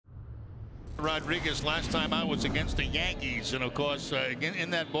Rodriguez last time out was against the Yankees, and of course again in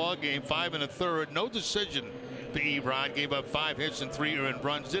that ball game, 5 1/3, no decision for Erod. Gave up 5 hits and 3 earned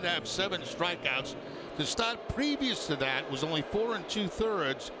runs. Did have 7 strikeouts. The start previous to that was only 4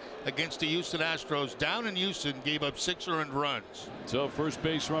 2/3 against the Houston Astros. Down in Houston, gave up 6 earned runs. So first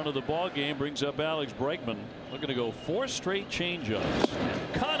base run of the ball game brings up Alex Bregman, looking to go 4 straight changeups.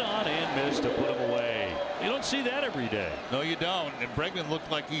 Cut on and missed to put him away. You don't see that every day. No, you don't. And Bregman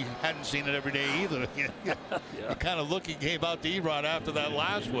looked like he hadn't seen it every day either. The kind of look he gave out to Erod after that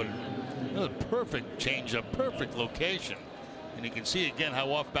last one. That was a perfect changeup, perfect location. And you can see again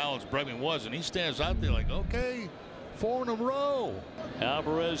how off balance Bregman was, and he stands out there like, okay, 4 in a row.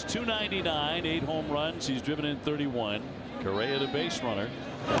 Alvarez 299, 8 home runs. He's driven in 31. Correa the base runner.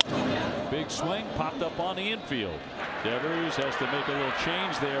 Big swing popped up on the infield. Devers has to make a little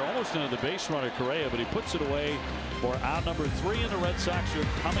change there, almost into the base runner Correa, but he puts it away for out number 3, and the Red Sox are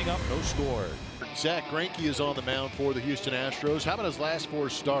coming up no score. Zack Greinke is on the mound for the Houston Astros. How about his last 4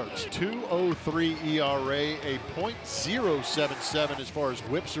 starts? 2.03 ERA, a .077 as far as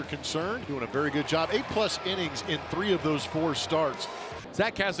whips are concerned. Doing a very good job. 8+ innings in 3 of those 4 starts.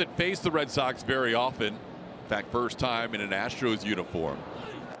 Zack hasn't faced the Red Sox very often. In fact, first time in an Astros uniform.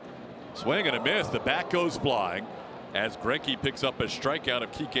 Swing and a miss. The bat goes flying as Greinke picks up a strikeout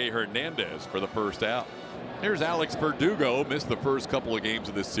of Kike Hernandez for the first out. Here's Alex Verdugo. Missed the first couple of games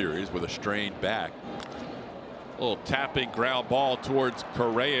of this series with a strained back. A little tapping ground ball towards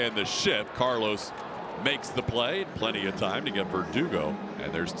Correa in the shift. Carlos makes the play. Plenty of time to get Verdugo,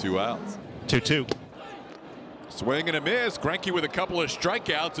 and there's 2 outs. 2-2. Swing and a miss. Greinke with a couple of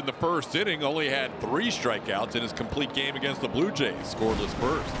strikeouts in the first inning. Only had 3 strikeouts in his complete game against the Blue Jays. Scoreless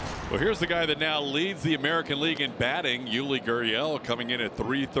first. Well, here's the guy that now leads the American League in batting. Yuli Gurriel coming in at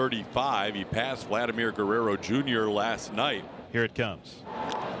 .335. He passed Vladimir Guerrero Jr. last night. Here it comes.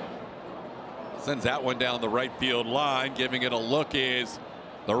 Sends that one down the right field line. Giving it a look is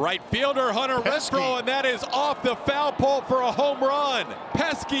the right fielder, Hunter Renfroe, and that is off the foul pole for a home run.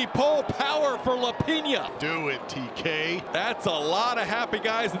 Pesky pole power for La Pina. Do it, TK. That's a lot of happy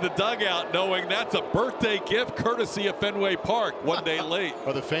guys in the dugout knowing that's a birthday gift courtesy of Fenway Park one day late.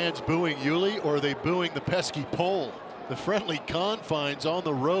 Are the fans booing Yuli, or are they booing the pesky pole? The friendly confines on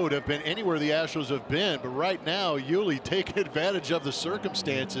the road have been anywhere the Astros have been, but right now Yuli taking advantage of the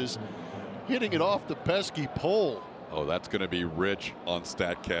circumstances, hitting it off the pesky pole. Oh, that's going to be rich on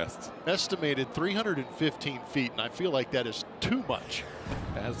StatCast. Estimated 315 feet, and I feel like that is too much.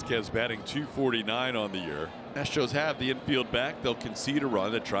 Vasquez batting .249 on the year. Astros have the infield back. They'll concede a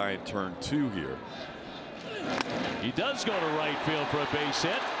run to try and turn 2 here. He does go to right field for a base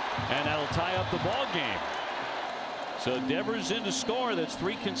hit, and that'll tie up the ball game. So Devers in to score. That's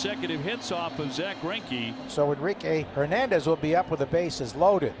 3 consecutive hits off of Zack Greinke. So Enrique Hernandez will be up with the bases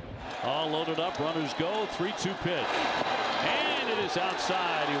loaded. All loaded up, runners go, 3-2 pitch. And it is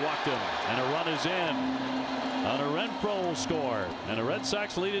outside. He walked him, and a run is in. Hunter Renfroe will score, and the Red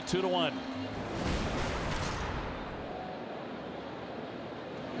Sox lead it 2-1.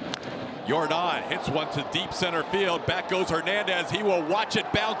 Jordan hits one to deep center field. Back goes Hernandez. He will watch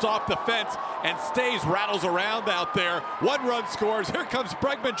it bounce off the fence and stays, rattles around out there. 1 run scores. Here comes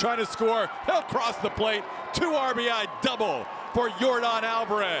Bregman trying to score. He'll cross the plate. 2 RBI double for Jordan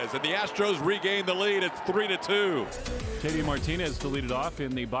Alvarez, and the Astros regain the lead. It's 3-2. JD Martinez to lead it off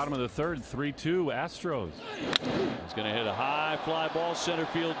in the bottom of the 3rd. 3-2 Astros. He's going to hit a high fly ball center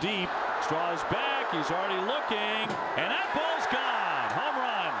field deep. Straw's back. He's already looking, and that ball's gone. Home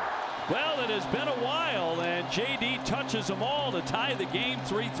run. Well, it has been a while, and JD touches them all to tie the game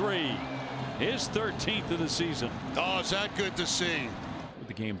 3-3. His 13th of the season. Oh, is that good to see? With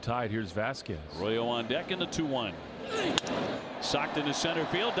the game tied, here's Vasquez. Arroyo on deck in the 2-1. Socked into center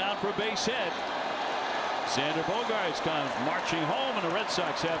field, down for a base hit. Xander Bogaerts comes marching home, and the Red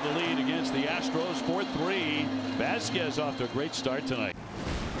Sox have the lead against the Astros 4-3. Vasquez off to a great start tonight.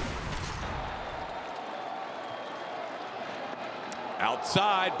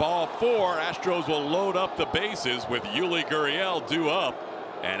 Outside, ball 4. Astros will load up the bases with Yuli Gurriel due up.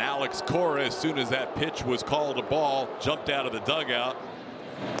 And Alex Cora, as soon as that pitch was called a ball, jumped out of the dugout.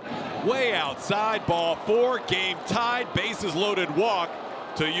 Way outside, ball 4. Game tied. Bases loaded walk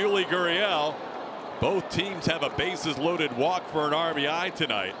to Yuli Gurriel. Both teams have a bases loaded walk for an RBI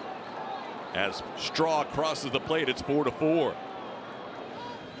tonight. As Straw crosses the plate, it's 4-4.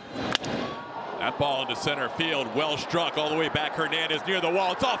 That ball into center field, well struck all the way back. Hernandez near the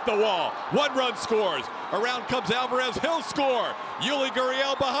wall. It's off the wall. 1 run scores. Around comes Alvarez. He'll score. Yuli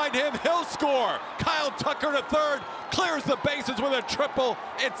Gurriel behind him. He'll score. Kyle Tucker to 3rd. Clears the bases with a triple.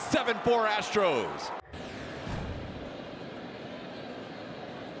 It's 7-4 Astros.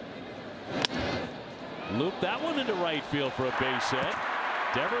 Loop that one into right field for a base hit.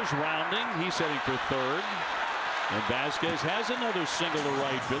 Devers rounding. He's heading for third. And Vasquez has another single to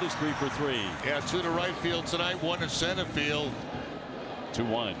right field. He's 3 for 3. Yeah, 2 to right field tonight, 1 to center field.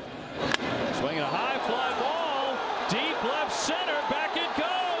 2-1. Swinging a high fly ball. Deep left center. Back it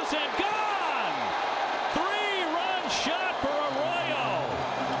goes and gone. 3-run shot for Arroyo.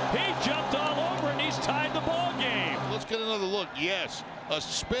 He jumped all over and he's tied the ball game. Let's get another look. Yes, a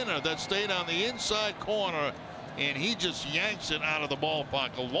spinner that stayed on the inside corner, and he just yanks it out of the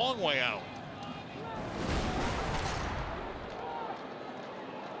ballpark a long way out.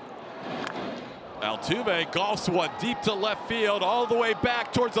 Altuve golfs one deep to left field, all the way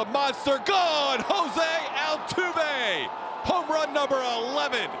back towards the monster. Gone! Jose Altuve! Home run number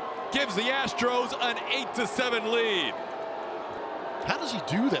 11 gives the Astros an 8-7 lead. How does he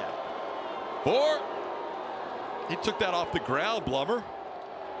do that? 4. He took that off the ground, Blummer.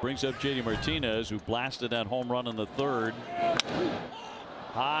 Brings up JD Martinez, who blasted that home run in the third.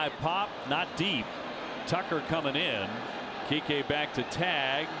 High pop, not deep. Tucker coming in. Kike back to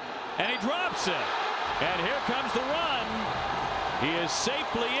tag. And he drops it. And here comes the run. He is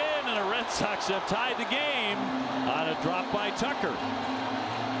safely in, and the Red Sox have tied the game on a drop by Tucker.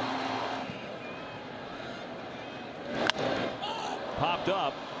 Popped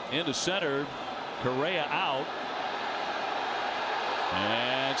up into center. Correa out.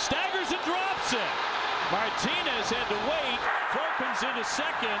 And staggers and drops it. Martinez had to wait. Throw comes into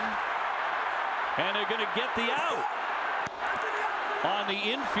second. And they're going to get the out. On the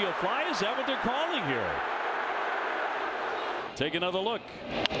infield fly. Is that what they're calling here? Take another look.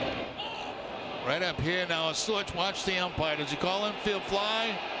 Right up here now, a switch. Watch the umpire. Does he call infield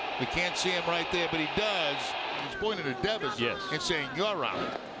fly? We can't see him right there, but he does. He's pointing to Devers. Yes. And saying you're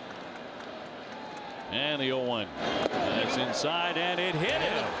out. And the 0-1. That's inside, and it hit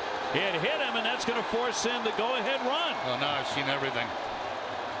him. It hit him, and that's going to force him to go-ahead run. Oh, now I've seen everything.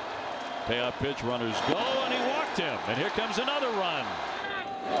 Payoff pitch, runners go, and he walked him. And here comes another run.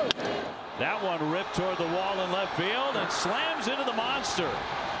 That one ripped toward the wall in left field and slams into the monster.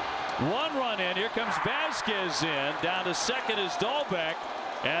 1 run in. Here comes Vasquez in. Down to second is Dahlbeck.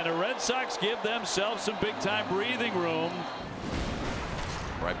 And the Red Sox give themselves some big-time breathing room.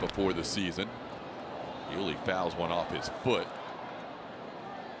 Right before the season, Yuli fouls one off his foot.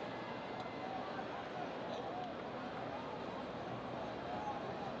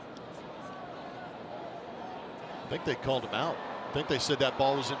 I think they called him out. I think they said that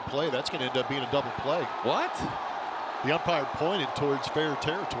ball was in play. That's going to end up being a double play. What? The umpire pointed towards fair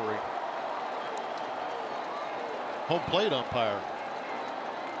territory. Home plate umpire.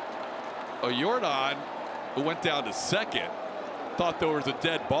 Oh, Jordan, who went down to second, thought there was a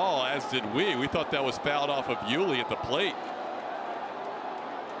dead ball, as did we. We thought that was fouled off of Yuli at the plate.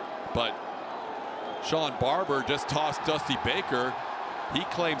 But Sean Barber just tossed Dusty Baker. He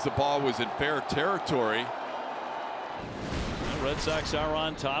claims the ball was in fair territory. The Red Sox are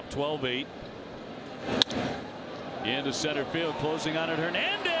on top, 12-8. Into center field, closing on it,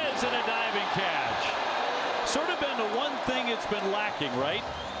 Hernandez, and a diving catch. Sort of been the one thing it's been lacking, right?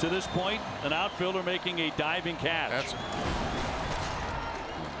 To this point, an outfielder making a diving catch.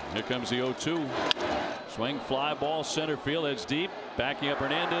 Here comes the 0-2. Swing, fly ball, center field. It's deep. Backing up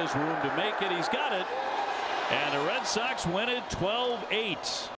Hernandez, room to make it. He's got it. And the Red Sox win it 12-8.